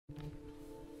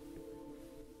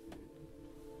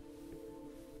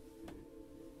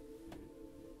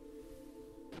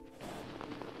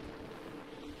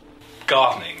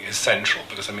gardening is central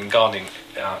because, I mean, gardening,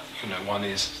 one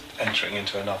is entering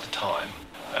into another time,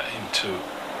 into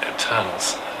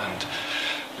eternals and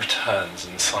returns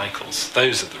and cycles.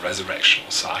 Those are the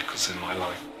resurrectional cycles in my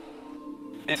life.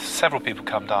 Several people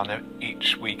come down there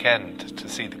each weekend to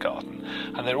see the garden,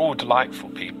 and they're all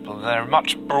delightful people, and they're a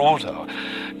much broader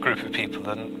group of people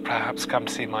than perhaps come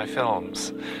to see my films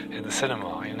in the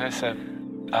cinema, so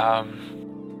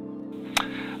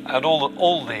and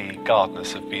all the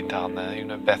gardeners have been down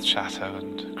there, Beth Chatto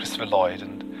and Christopher Lloyd,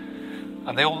 and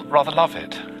they all rather love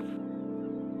it.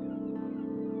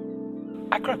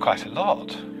 I grow quite a lot.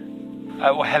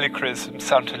 Helichrysum,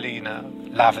 Santolina,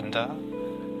 lavender.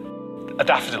 A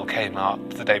daffodil came up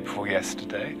the day before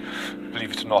yesterday,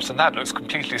 believe it or not, and that looks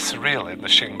completely surreal in the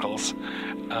shingles.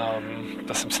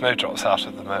 There's some snowdrops out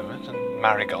at the moment, and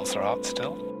marigolds are out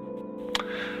still.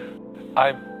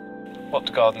 What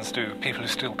do gardens do? People who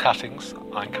steal cuttings,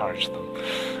 I encourage them.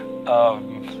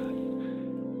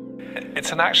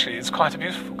 It's quite a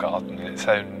beautiful garden in its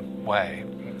own way,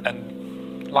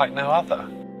 and like no other.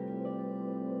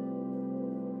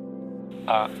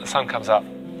 The sun comes up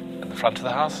at the front of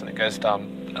the house and it goes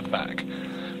down at the back,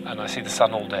 and I see the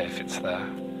sun all day if it's there.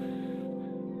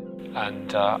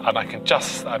 And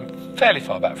I'm fairly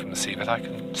far back from the sea, but I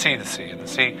can see the sea, and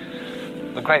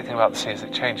the great thing about the sea is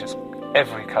it changes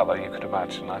every colour you could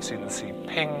imagine. I've seen the sea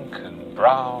pink and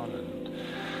brown and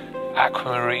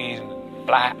aquamarine and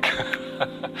black.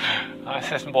 I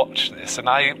said, watch this, and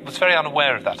I was very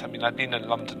unaware of that. I mean, I'd been a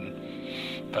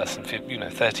London person for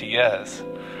 30 years,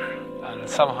 and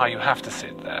somehow you have to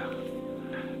sit there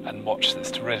and watch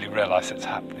this to really realise it's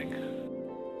happening.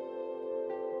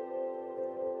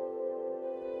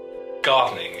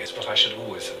 Gardening is what I should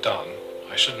always have done.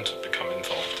 I shouldn't have become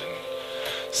involved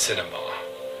in cinema.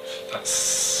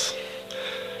 That's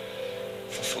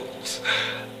for fools.